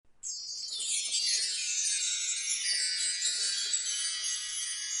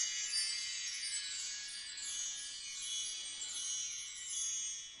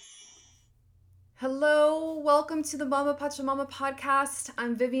Hello, welcome to the Mama Pachamama podcast.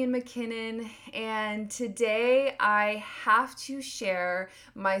 I'm Vivian McKinnon, and today I have to share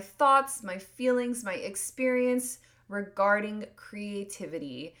my thoughts, my feelings, my experience regarding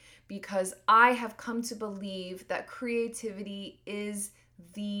creativity because I have come to believe that creativity is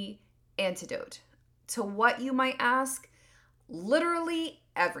the antidote. To what you might ask? Literally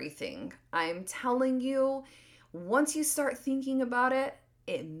everything. I'm telling you, once you start thinking about it,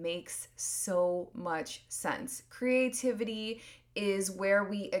 it makes so much sense. Creativity is where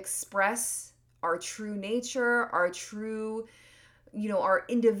we express our true nature, our true, our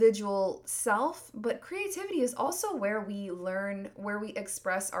individual self, but creativity is also where we learn, where we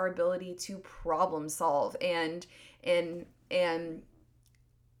express our ability to problem solve and you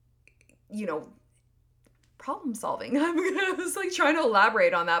know, problem solving. I was like trying to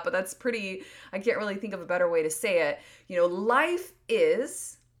elaborate on that, but that's pretty, I can't really think of a better way to say it. Life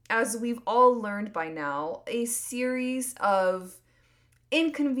is, as we've all learned by now, a series of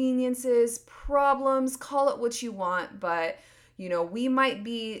inconveniences, problems, call it what you want, but we might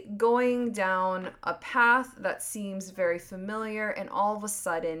be going down a path that seems very familiar, and all of a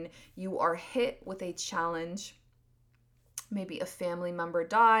sudden you are hit with a challenge. Maybe a family member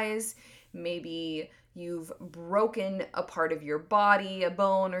dies, maybe you've broken a part of your body, a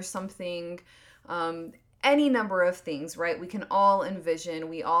bone or something, any number of things, right? We can all envision,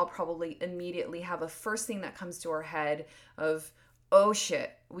 we all probably immediately have a first thing that comes to our head of, oh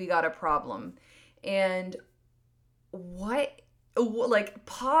shit, we got a problem. And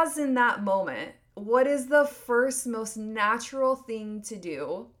pause in that moment. What is the first most natural thing to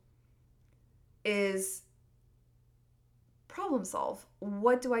do is problem solve.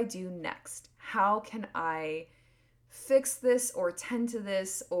 What do I do next? How can I fix this or tend to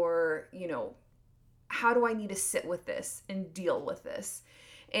this, or, how do I need to sit with this and deal with this?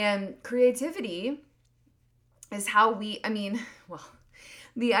 And creativity is how the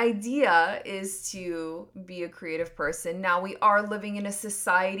idea is to be a creative person. Now, we are living in a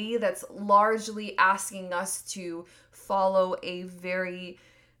society that's largely asking us to follow a very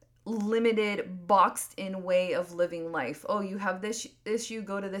limited, boxed in way of living life. Oh, you have this issue,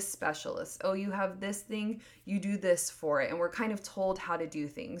 go to this specialist. Oh, you have this thing, you do this for it. And we're kind of told how to do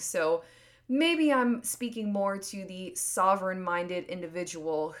things. So maybe I'm speaking more to the sovereign-minded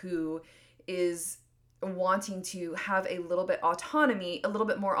individual who is wanting to have a little bit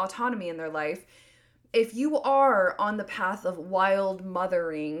more autonomy in their life. If you are on the path of wild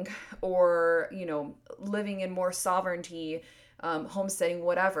mothering or, living in more sovereignty, homesteading,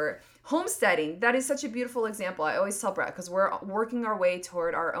 whatever. Homesteading, that is such a beautiful example. I always tell Brett, because we're working our way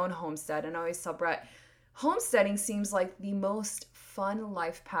toward our own homestead, and I always tell Brett, homesteading seems like the most fun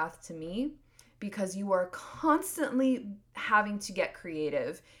life path to me because you are constantly having to get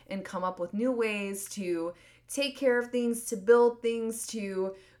creative and come up with new ways to take care of things, to build things,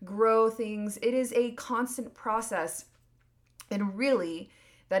 to grow things. It is a constant process. And really,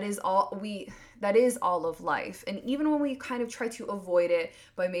 that is all of life. And even when we kind of try to avoid it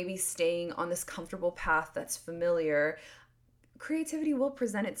by maybe staying on this comfortable path that's familiar, creativity will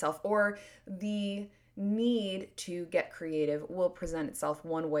present itself, or the need to get creative will present itself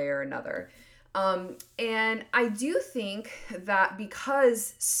one way or another. And I do think that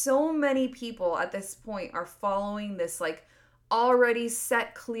because so many people at this point are following this like already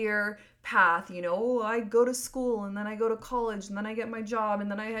set, clear path, I go to school and then I go to college and then I get my job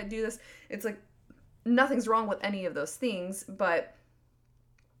and then I do this. It's like nothing's wrong with any of those things, but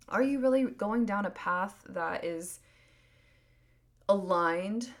are you really going down a path that is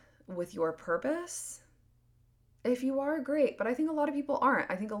aligned with your purpose? If you are, great, but I think a lot of people aren't.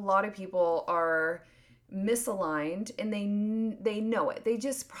 I think a lot of people are misaligned, and they know it. They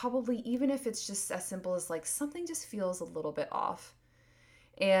just probably, even if it's just as simple as like something just feels a little bit off.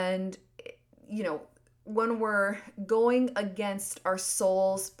 And when we're going against our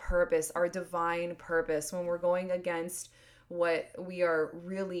soul's purpose, our divine purpose, when we're going against what we are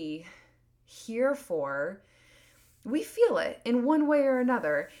really here for, we feel it in one way or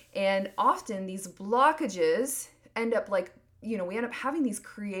another. And often these blockages end up we end up having these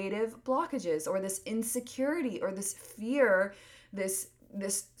creative blockages, or this insecurity, or this fear, this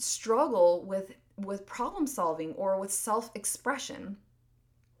struggle with problem solving or with self-expression.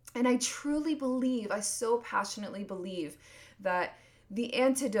 And I truly believe, I so passionately believe that the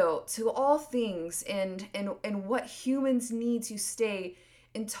antidote to all things and what humans need to stay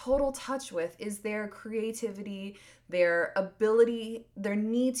in total touch with is their creativity, their ability, their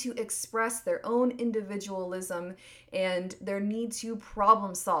need to express their own individualism, and their need to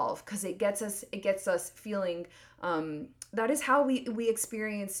problem solve, because it gets us feeling that is how we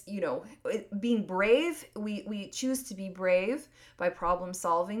experience, being brave. We choose to be brave by problem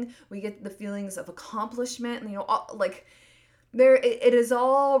solving. We get the feelings of accomplishment, and like there it is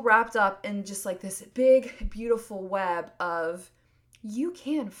all wrapped up in just like this big beautiful web of, you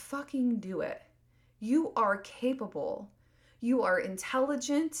can fucking do it. You are capable. You are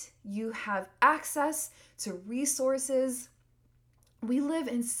intelligent. You have access to resources. We live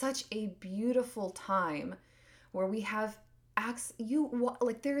in such a beautiful time where we have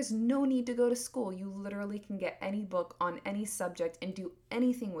there is no need to go to school. You literally can get any book on any subject and do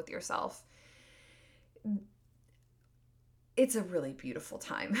anything with yourself. It's a really beautiful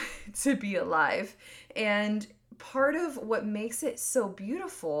time to be alive. And part of what makes it so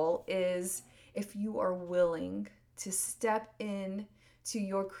beautiful is if you are willing to step in to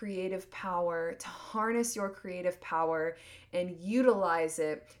your creative power, to harness your creative power and utilize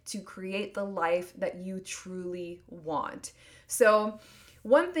it to create the life that you truly want. So,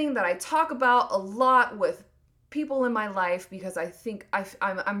 one thing that I talk about a lot with people in my life, because I think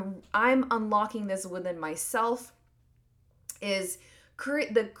I'm unlocking this within myself, is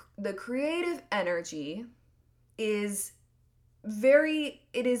the creative energy is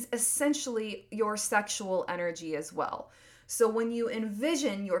it is essentially your sexual energy as well. So when you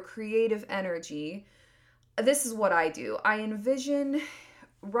envision your creative energy, this is what I do. I envision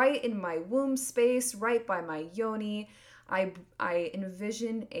right in my womb space, right by my yoni, I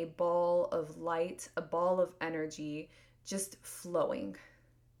envision a ball of light, a ball of energy just flowing.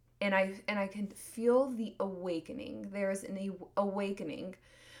 And I can feel the awakening. There's an awakening.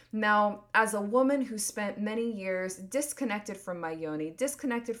 Now, as a woman who spent many years disconnected from my yoni,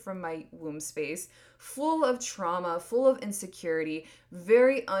 disconnected from my womb space, full of trauma, full of insecurity,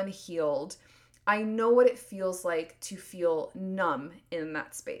 very unhealed, I know what it feels like to feel numb in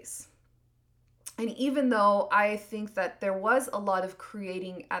that space. And even though I think that there was a lot of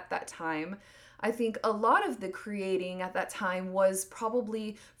creating at that time, I think a lot of the creating at that time was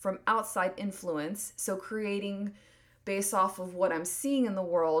probably from outside influence. So creating based off of what I'm seeing in the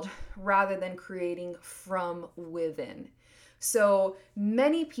world rather than creating from within. So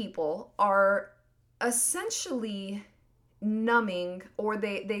many people are essentially numbing, or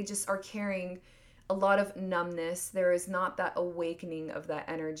they just are carrying a lot of numbness. There is not that awakening of that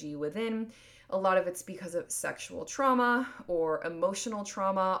energy within. A lot of it's because of sexual trauma or emotional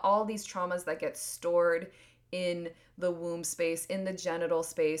trauma, all these traumas that get stored in the womb space, in the genital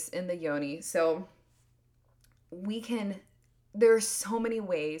space, in the yoni. So there are so many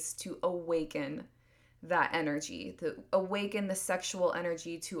ways to awaken that energy, to awaken the sexual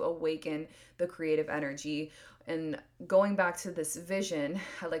energy, to awaken the creative energy. And going back to this vision,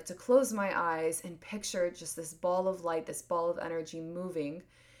 I like to close my eyes and picture just this ball of light, this ball of energy moving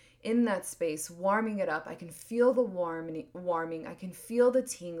in that space, warming it up. I can feel the warming, I can feel the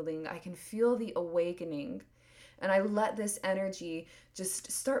tingling, I can feel the awakening. And I let this energy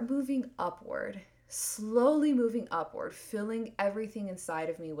just start moving upward, slowly moving upward, filling everything inside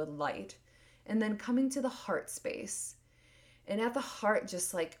of me with light, and then coming to the heart space. And at the heart,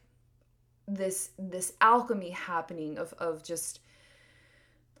 just like this alchemy happening of just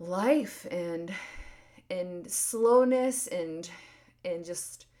life and slowness and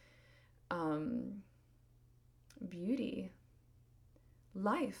just beauty,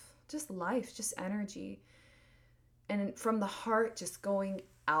 life, just energy. And from the heart, just going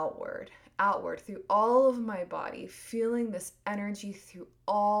outward through all of my body, feeling this energy through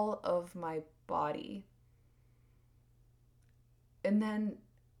all of my body. And then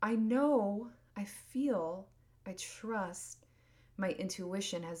I know, I feel, I trust my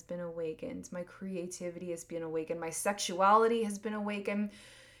intuition has been awakened. My creativity has been awakened. My sexuality has been awakened.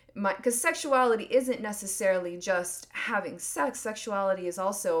 Because sexuality isn't necessarily just having sex. Sexuality is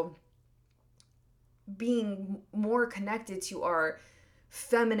also being more connected to our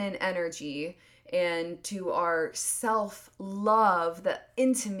feminine energy and to our self-love, the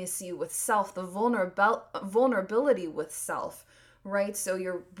intimacy with self, the vulnerability with self, right? So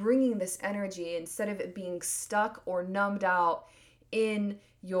you're bringing this energy, instead of it being stuck or numbed out in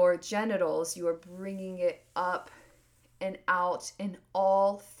your genitals, you are bringing it up and out and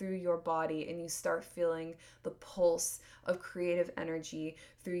all through your body, and you start feeling the pulse of creative energy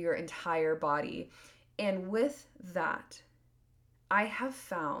through your entire body. And with that, I have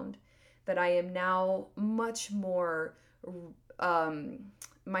found that I am now much more,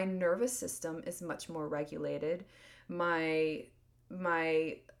 my nervous system is much more regulated. My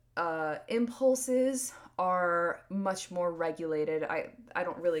impulses are much more regulated. I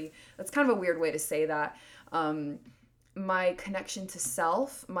don't really, that's kind of a weird way to say that. My connection to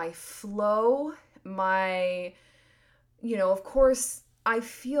self, my flow, my of course, I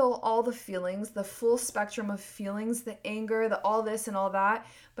feel all the feelings, the full spectrum of feelings, the anger, the all this and all that.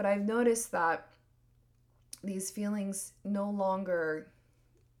 But I've noticed that these feelings no longer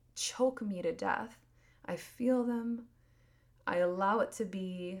choke me to death. I feel them, I allow it to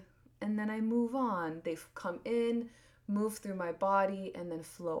be, and then I move on. They've come in, move through my body, and then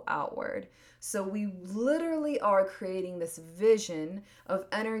flow outward. So we literally are creating this vision of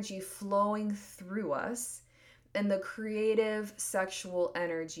energy flowing through us. And the creative sexual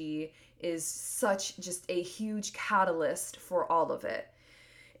energy is such just a huge catalyst for all of it.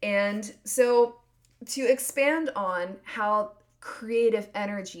 And so to expand on how creative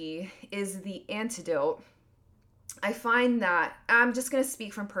energy is the antidote, I find that I'm just going to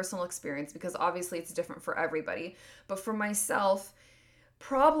speak from personal experience because obviously it's different for everybody. But for myself,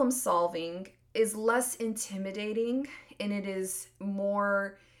 problem solving is less intimidating and it is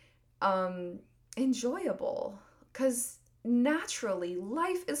more enjoyable because naturally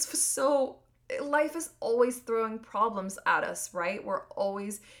life is always throwing problems at us, right? We're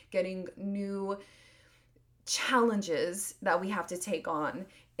always getting new challenges that we have to take on.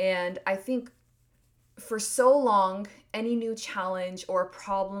 And I think for so long, any new challenge or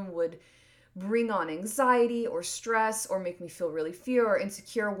problem would bring on anxiety or stress or make me feel really fear or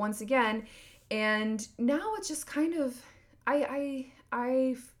insecure once again. And now it's just kind of, I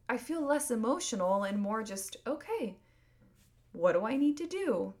feel less emotional and more just, okay, what do I need to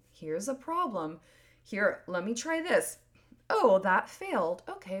do? Here's a problem. Here, let me try this. Oh, that failed.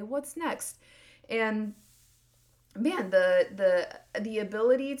 Okay, what's next? And man, the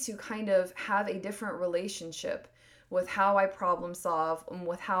ability to kind of have a different relationship with how I problem solve and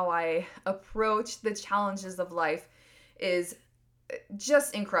with how I approach the challenges of life is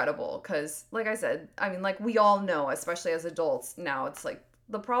just incredible. Because like I said, I mean, like we all know, especially as adults now, it's like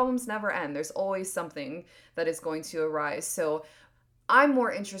the problems never end. There's always something that is going to arise. So I'm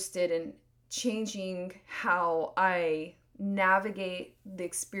more interested in changing how I navigate the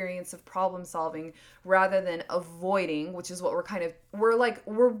experience of problem solving rather than avoiding, which is what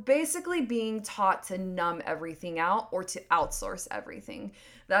we're basically being taught to numb everything out or to outsource everything.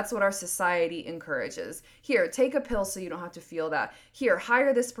 That's what our society encourages. Here, take a pill so you don't have to feel that. Here,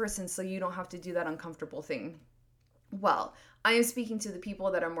 hire this person so you don't have to do that uncomfortable thing. Well, I am speaking to the people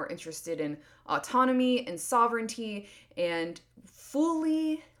that are more interested in autonomy and sovereignty and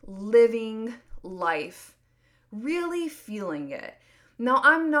fully living life, really feeling it. Now,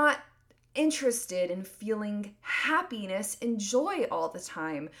 I'm not interested in feeling happiness and joy all the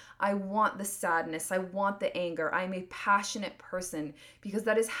time. I want the sadness. I want the anger. I'm a passionate person because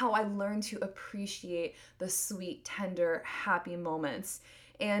that is how I learn to appreciate the sweet, tender, happy moments.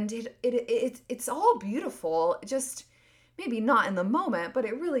 And it's all beautiful, just maybe not in the moment, but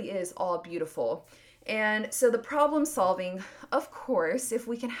it really is all beautiful. And so the problem solving, of course, if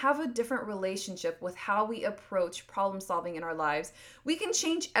we can have a different relationship with how we approach problem solving in our lives, we can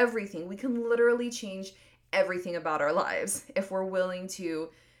change everything. We can literally change everything about our lives if we're willing to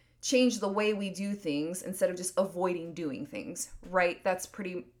change the way we do things instead of just avoiding doing things, right? That's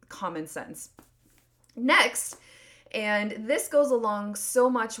pretty common sense. Next, and this goes along so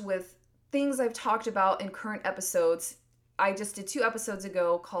much with things I've talked about in current episodes. I just did 2 episodes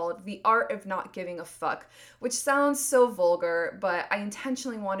ago called The Art of Not Giving a Fuck, which sounds so vulgar, but I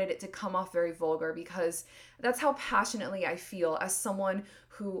intentionally wanted it to come off very vulgar because that's how passionately I feel as someone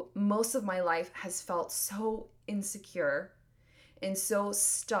who most of my life has felt so insecure and so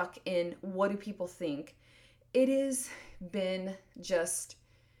stuck in what do people think. It has been just,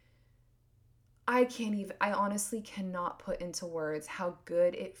 I honestly cannot put into words how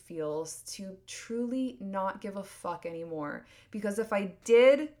good it feels to truly not give a fuck anymore. Because if I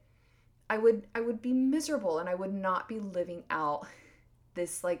did, I would be miserable and I would not be living out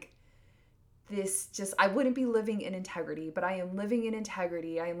I wouldn't be living in integrity, but I am living in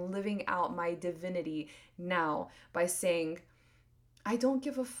integrity. I am living out my divinity now by saying, I don't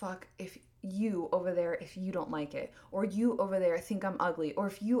give a fuck if you over there, if you don't like it, or you over there think I'm ugly, or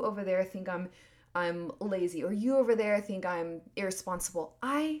if you over there think I'm lazy, or you over there think I'm irresponsible.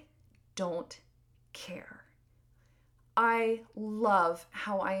 I don't care. I love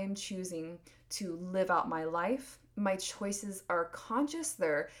how I am choosing to live out my life. My choices are conscious.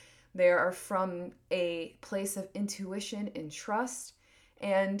 They are from a place of intuition and trust.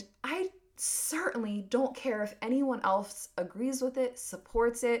 And I certainly don't care if anyone else agrees with it,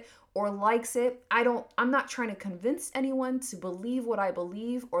 supports it, or likes it. I'm not trying to convince anyone to believe what I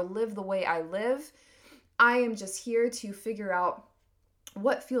believe or live the way I live. I am just here to figure out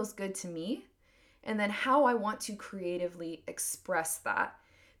what feels good to me and then how I want to creatively express that.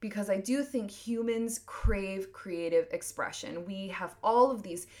 because I do think humans crave creative expression. We have all of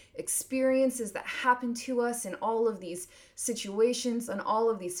these experiences that happen to us in all of these situations and all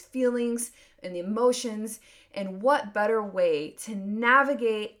of these feelings and the emotions. And what better way to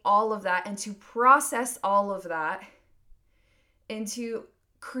navigate all of that and to process all of that and to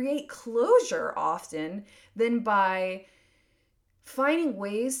create closure often than by finding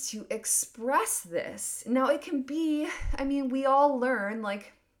ways to express this. Now, it can be, we all learn,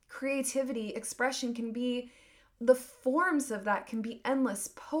 like, creativity, expression can be, the forms of that can be endless.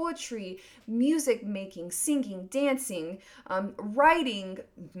 Poetry, music making, singing, dancing, writing,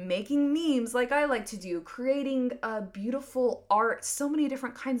 making memes like I like to do, creating beautiful art, so many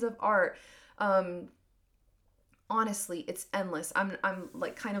different kinds of art. Honestly, it's endless. I'm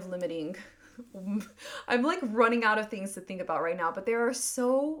like kind of limiting. I'm like running out of things to think about right now, but there are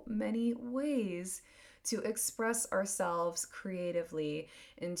so many ways to express ourselves creatively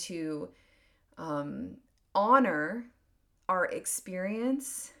and to honor our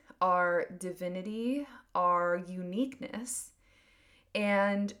experience, our divinity, our uniqueness.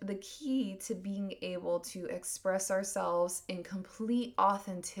 And the key to being able to express ourselves in complete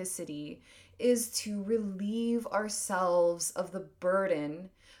authenticity is to relieve ourselves of the burden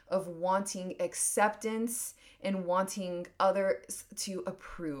of wanting acceptance and wanting others to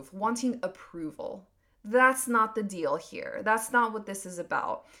approve, wanting approval. That's not the deal here. That's not what this is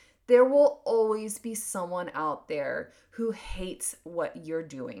about. There will always be someone out there who hates what you're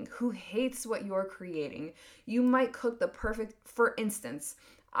doing, who hates what you're creating. You might cook the perfect, for instance,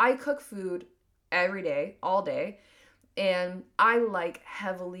 I cook food every day, all day, and I like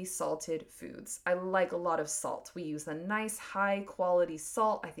heavily salted foods. I like a lot of salt. We use a nice high quality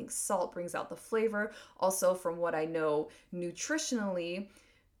salt. I think salt brings out the flavor. Also, from what I know nutritionally,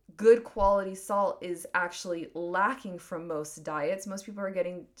 good quality salt is actually lacking from most diets. Most people are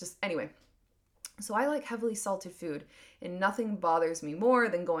getting anyway. So I like heavily salted food, and nothing bothers me more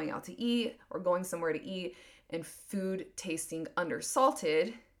than going out to eat or going somewhere to eat and food tasting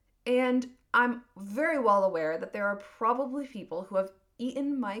undersalted. And I'm very well aware that there are probably people who have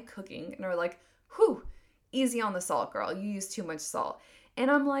eaten my cooking and are like, whew, easy on the salt, girl. You use too much salt.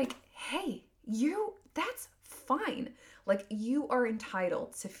 And I'm like, hey, that's fine. Like, you are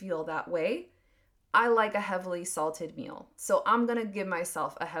entitled to feel that way. I like a heavily salted meal, so I'm gonna give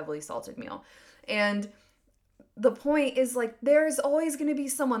myself a heavily salted meal. And the point is, like, there's always gonna be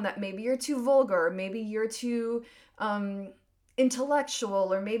someone that maybe you're too vulgar, maybe you're too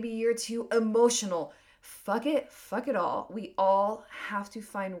intellectual, or maybe you're too emotional. Fuck it all. We all have to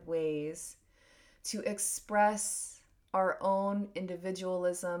find ways to express our own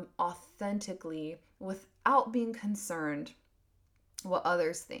individualism authentically without being concerned what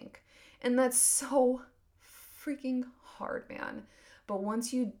others think. And that's so freaking hard, man. But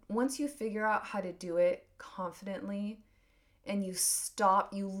once you figure out how to do it confidently, and you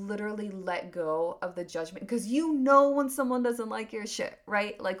literally let go of the judgment, because you know when someone doesn't like your shit,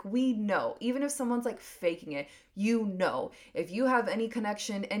 right? Like, we know, even if someone's like faking it, you know. If you have any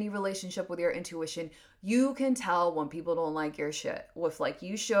connection, any relationship with your intuition, you can tell when people don't like your shit. If like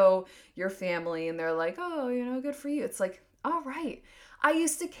you show your family and they're like, oh, good for you. It's like, all right. I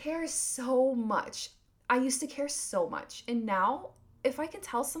used to care so much. And now if I can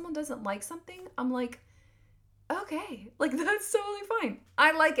tell someone doesn't like something, I'm like, okay, like, that's totally fine.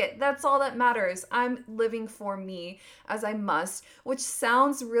 I like it. That's all that matters. I'm living for me as I must, which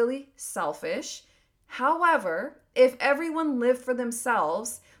sounds really selfish. However, if everyone lived for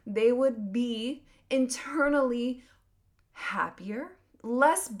themselves, they would be internally happier,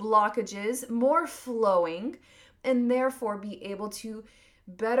 less blockages, more flowing, and therefore be able to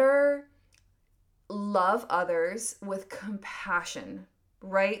better love others with compassion,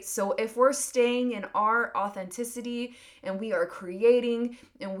 right? So if we're staying in our authenticity and we are creating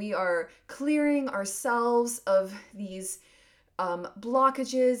and we are clearing ourselves of these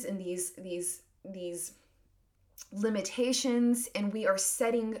blockages and these limitations, and we are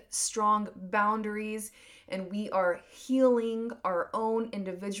setting strong boundaries, and we are healing our own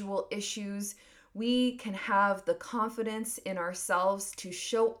individual issues, we can have the confidence in ourselves to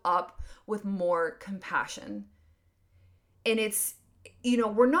show up with more compassion. And it's,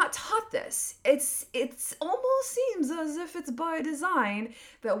 we're not taught this. It's almost seems as if it's by design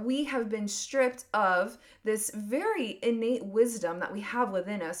that we have been stripped of this very innate wisdom that we have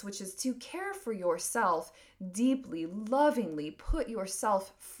within us, which is to care for yourself deeply, lovingly, put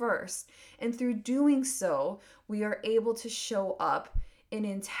yourself first. And through doing so, we are able to show up in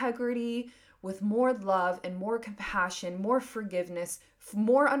integrity, with more love and more compassion, more forgiveness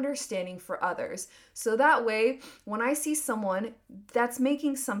more understanding for others. So that way, when I see someone that's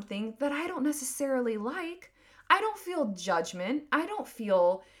making something that I don't necessarily like, I don't feel judgment. I don't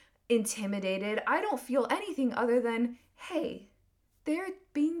feel intimidated. I don't feel anything other than, hey, they're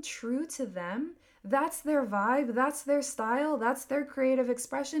being true to them. That's their vibe. That's their style. That's their creative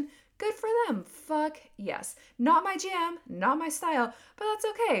expression. Good for them. Fuck yes. Not my jam, not my style, but that's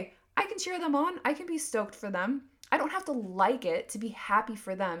okay. I can cheer them on. I can be stoked for them. I don't have to like it to be happy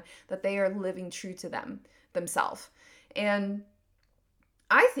for them that they are living true to themselves. And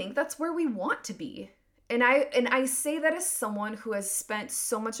I think that's where we want to be. And I say that as someone who has spent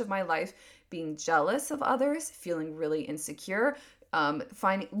so much of my life being jealous of others, feeling really insecure,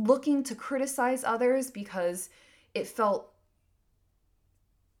 looking to criticize others because it felt,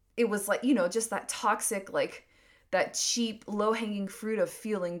 it was like, just that toxic, like that cheap, low-hanging fruit of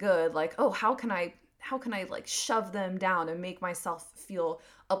feeling good. Like, oh, how can I like shove them down and make myself feel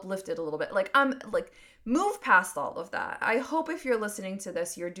uplifted a little bit? Like, I'm like, move past all of that. I hope if you're listening to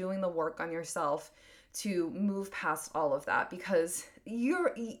this, you're doing the work on yourself to move past all of that, because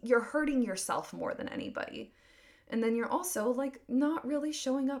you're hurting yourself more than anybody. And then you're also like not really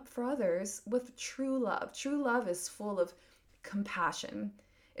showing up for others with true love. True love is full of compassion.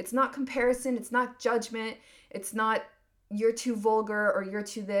 It's not comparison, it's not judgment, it's not you're too vulgar or you're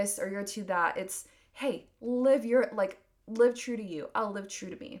too this or you're too that. It's, hey, live true to you. I'll live true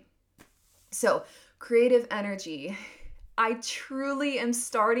to me. So, creative energy. I truly am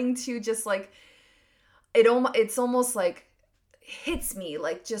starting to just like, it's almost like hits me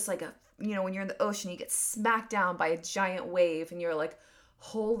like just like a, when you're in the ocean, you get smacked down by a giant wave and you're like,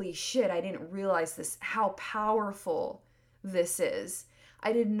 holy shit, I didn't realize this, how powerful this is.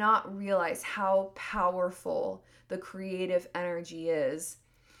 I did not realize how powerful the creative energy is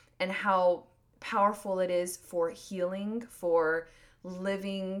and how powerful it is for healing, for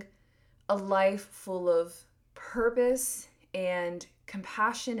living a life full of purpose and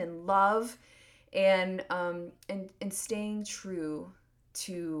compassion and love, and staying true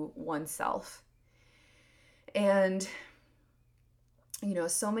to oneself. And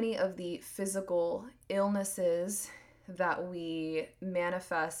so many of the physical illnesses that we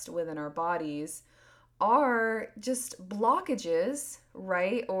manifest within our bodies are just blockages,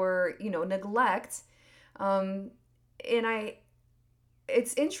 right? Or neglect.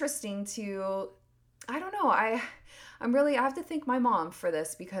 It's interesting to, I don't know, I have to thank my mom for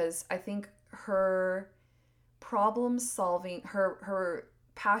this, because I think her problem solving, her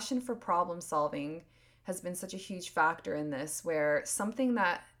passion for problem solving has been such a huge factor in this, where something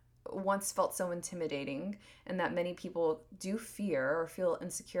that once felt so intimidating and that many people do fear or feel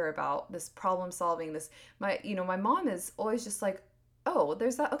insecure about, this problem solving, my mom is always just like, oh,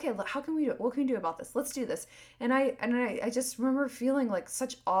 there's that, okay, how can we do it? What can we do about this? Let's do this. And I just remember feeling like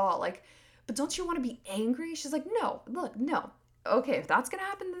such awe, like, but don't you want to be angry? She's like, no, look, no. Okay, if that's going to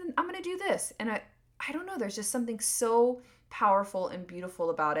happen, then I'm going to do this. And I don't know, there's just something so powerful and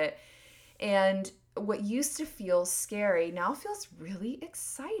beautiful about it. And what used to feel scary now feels really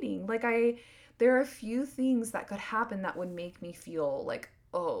exciting. Like there are a few things that could happen that would make me feel like,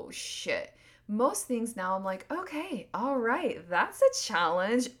 oh shit. Most things now I'm like, okay, all right, that's a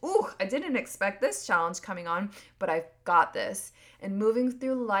challenge. Ooh, I didn't expect this challenge coming on, but I've got this. And moving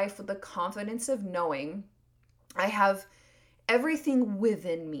through life with the confidence of knowing I have everything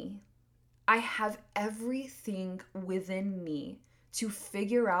within me. I have everything within me to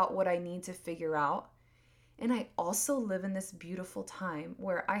figure out what I need to figure out. And I also live in this beautiful time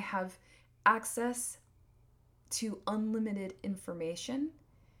where I have access to unlimited information.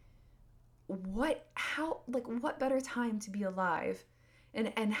 What better time to be alive?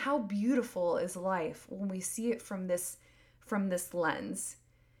 And how beautiful is life when we see it from this lens.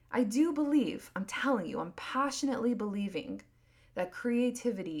 I do believe, I'm telling you, I'm passionately believing that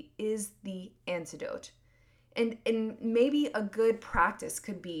creativity is the antidote. And maybe a good practice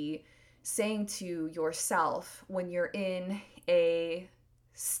could be saying to yourself when you're in a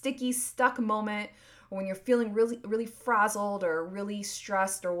sticky, stuck moment, or when you're feeling really, really frazzled or really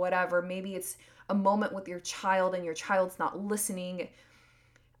stressed or whatever, maybe it's a moment with your child and your child's not listening.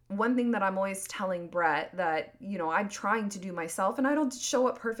 One thing that I'm always telling Brett that, I'm trying to do myself, and I don't show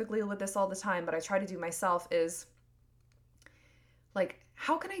up perfectly with this all the time, but I try to do myself, is like,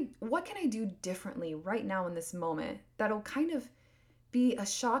 what can I do differently right now in this moment that'll kind of be a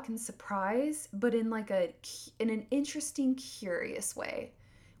shock and surprise, but in an interesting, curious way.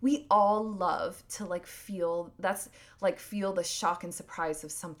 We all love to feel the shock and surprise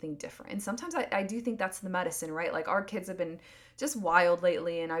of something different. And sometimes I do think that's the medicine, right? Like, our kids have been just wild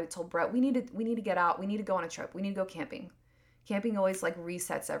lately, and I told Brett, we need to get out. We need to go on a trip. We need to go camping. Camping always like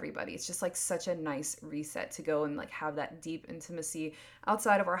resets everybody. It's just like such a nice reset to go and like have that deep intimacy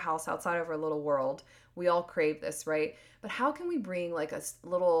outside of our house, outside of our little world. We all crave this, right? But how can we bring like a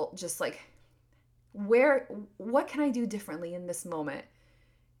little, just like, what can I do differently in this moment,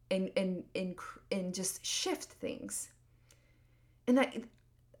 and just shift things? And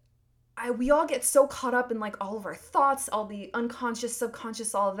we all get so caught up in like all of our thoughts, all the unconscious,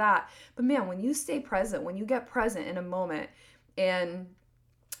 subconscious, all of that. But man, when you stay present, when you get present in a moment, and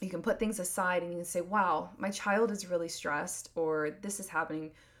you can put things aside and you can say, wow, my child is really stressed, or this is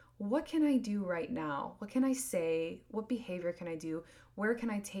happening. What can I do right now? What can I say? What behavior can I do? Where can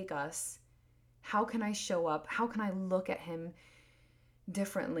I take us? How can I show up? How can I look at him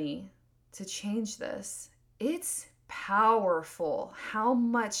differently to change this? It's powerful how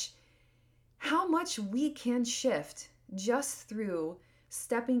much we can shift just through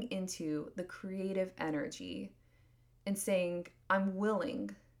stepping into the creative energy and saying, I'm willing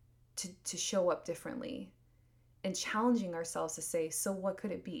to show up differently, and challenging ourselves to say, so what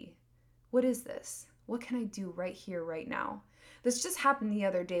could it be? What is this? What can I do right here, right now? This just happened the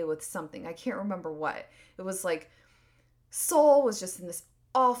other day with something. I can't remember what. It was like Soul was just in this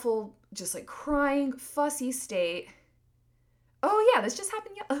awful, just like crying, fussy state. Oh yeah, this just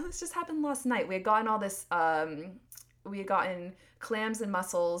happened. Yeah, this just happened last night. We had gotten all this. We had gotten clams and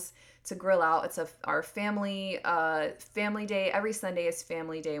mussels to grill out. It's our family day. Every Sunday is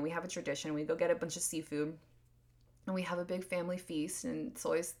family day, and we have a tradition. We go get a bunch of seafood, and we have a big family feast. And it's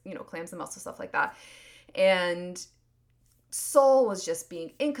always clams and mussels, stuff like that. And Soul was just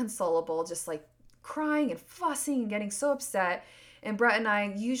being inconsolable, just like crying and fussing and getting so upset. And Brett and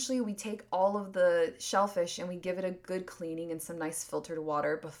I, usually we take all of the shellfish and we give it a good cleaning in some nice filtered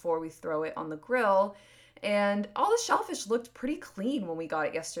water before we throw it on the grill. And all the shellfish looked pretty clean when we got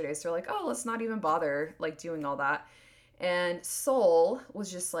it yesterday. So we're like, oh, let's not even bother like doing all that. And Soul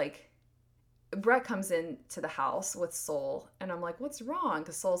was just like, Brett comes into the house with Soul, and I'm like, what's wrong?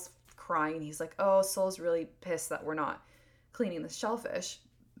 Because Soul's crying. He's like, oh, Soul's really pissed that we're not cleaning the shellfish,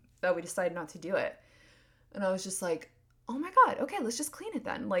 that we decided not to do it. And I was just like, oh my God, okay, let's just clean it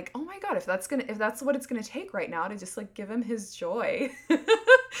then. Like, oh my God, if that's what it's gonna take right now to just like give him his joy, let's let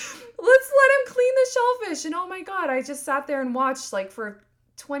him clean the shellfish. And oh my God, I just sat there and watched like for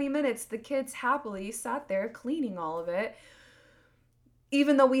 20 minutes, the kids happily sat there cleaning all of it,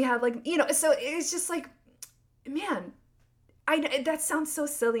 even though we had like, so it's just like, man, that sounds so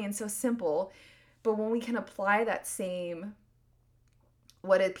silly and so simple, but when we can apply that same,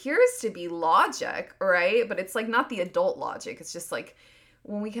 what appears to be logic, right? But it's like not the adult logic. It's just like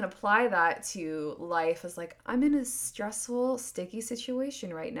when we can apply that to life, as like, I'm in a stressful, sticky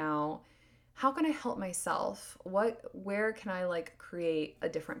situation right now. How can I help myself? Where can I like create a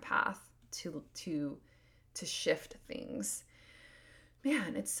different path to shift things?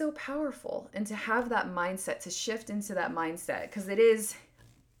 Man, it's so powerful. And to have that mindset, to shift into that mindset, because that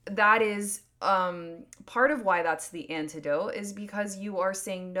is part of why that's the antidote, is because you are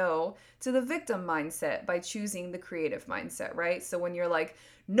saying no to the victim mindset by choosing the creative mindset, right? So when you're like,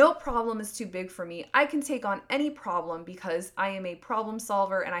 no problem is too big for me, I can take on any problem because I am a problem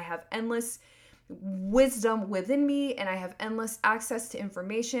solver and I have endless wisdom within me and I have endless access to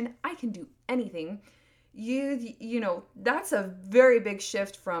information, I can do anything. That's a very big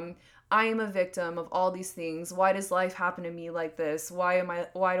shift from, I am a victim of all these things. Why does life happen to me like this? Why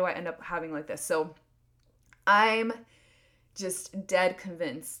do I end up having like this? So I'm just dead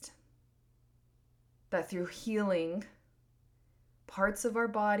convinced that through healing parts of our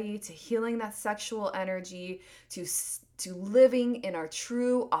body, to healing that sexual energy, to living in our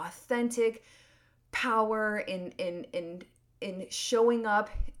true, authentic power, in showing up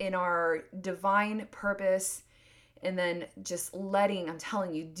in our divine purpose, and then just I'm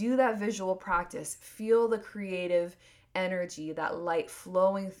telling you, do that visual practice, feel the creative energy, that light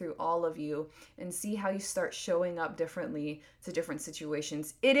flowing through all of you, and see how you start showing up differently to different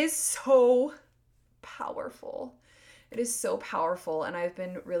situations. It is so powerful. It is so powerful, and I've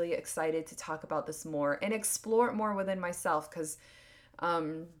been really excited to talk about this more and explore it more within myself, because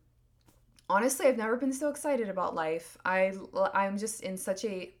honestly, I've never been so excited about life. I'm just in such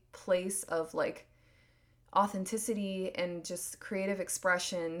a place of like authenticity and just creative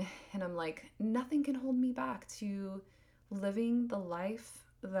expression, and I'm like, nothing can hold me back to living the life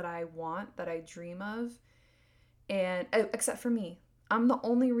that I want, that I dream of, and except for me. I'm the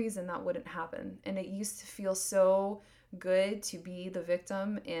only reason that wouldn't happen. And it used to feel so good to be the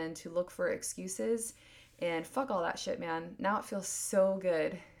victim and to look for excuses, and fuck all that shit, man. Now it feels so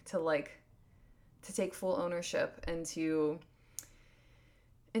good to take full ownership and to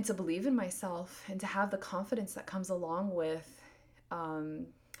and to believe in myself and to have the confidence that comes along with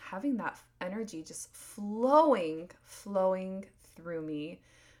having that energy just flowing through me.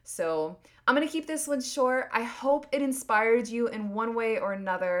 So I'm going to keep this one short. I hope it inspired you in one way or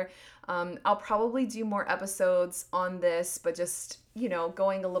another. I'll probably do more episodes on this, but just,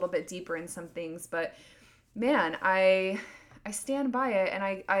 going a little bit deeper in some things. But man, I stand by it. And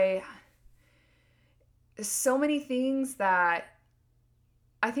I so many things that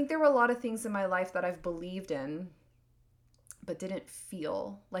I think there were a lot of things in my life that I've believed in, but didn't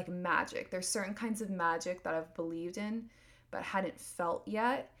feel like magic. There's certain kinds of magic that I've believed in, but hadn't felt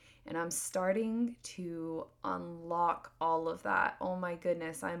yet. And I'm starting to unlock all of that. Oh my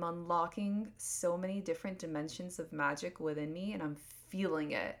goodness, I'm unlocking so many different dimensions of magic within me, and I'm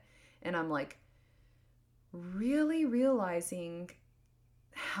feeling it. And I'm like really realizing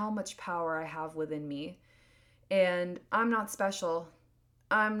how much power I have within me. And I'm not special.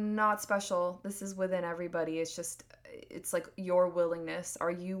 I'm not special. This is within everybody. It's like your willingness.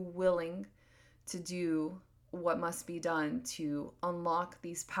 Are you willing to do what must be done to unlock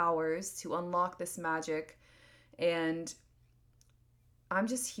these powers, to unlock this magic? And I'm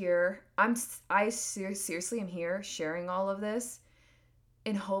just here. I seriously am here sharing all of this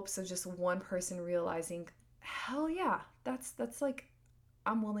in hopes of just one person realizing, hell yeah, that's like,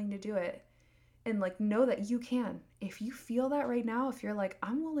 I'm willing to do it. And like, know that you can. If you feel that right now, if you're like,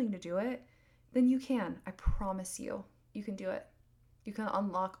 I'm willing to do it, then you can. I promise you, you can do it. You can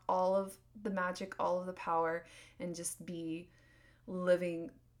unlock all of the magic, all of the power, and just be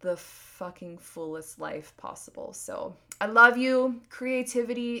living the fucking fullest life possible. So I love you.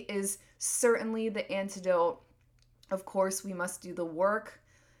 Creativity is certainly the antidote. Of course, we must do the work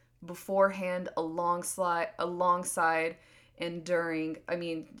beforehand, alongside and during,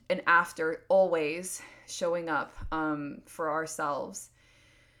 and after, always showing up for ourselves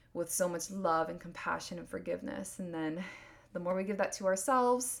with so much love and compassion and forgiveness. And then the more we give that to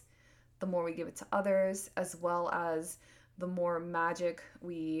ourselves, the more we give it to others, as well as the more magic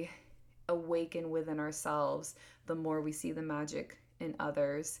we awaken within ourselves, the more we see the magic in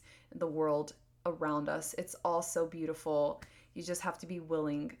others, the world around us. It's all so beautiful. You just have to be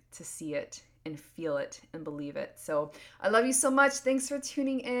willing to see it and feel it and believe it. So I love you so much. Thanks for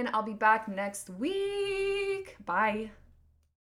tuning in. I'll be back next week. Bye.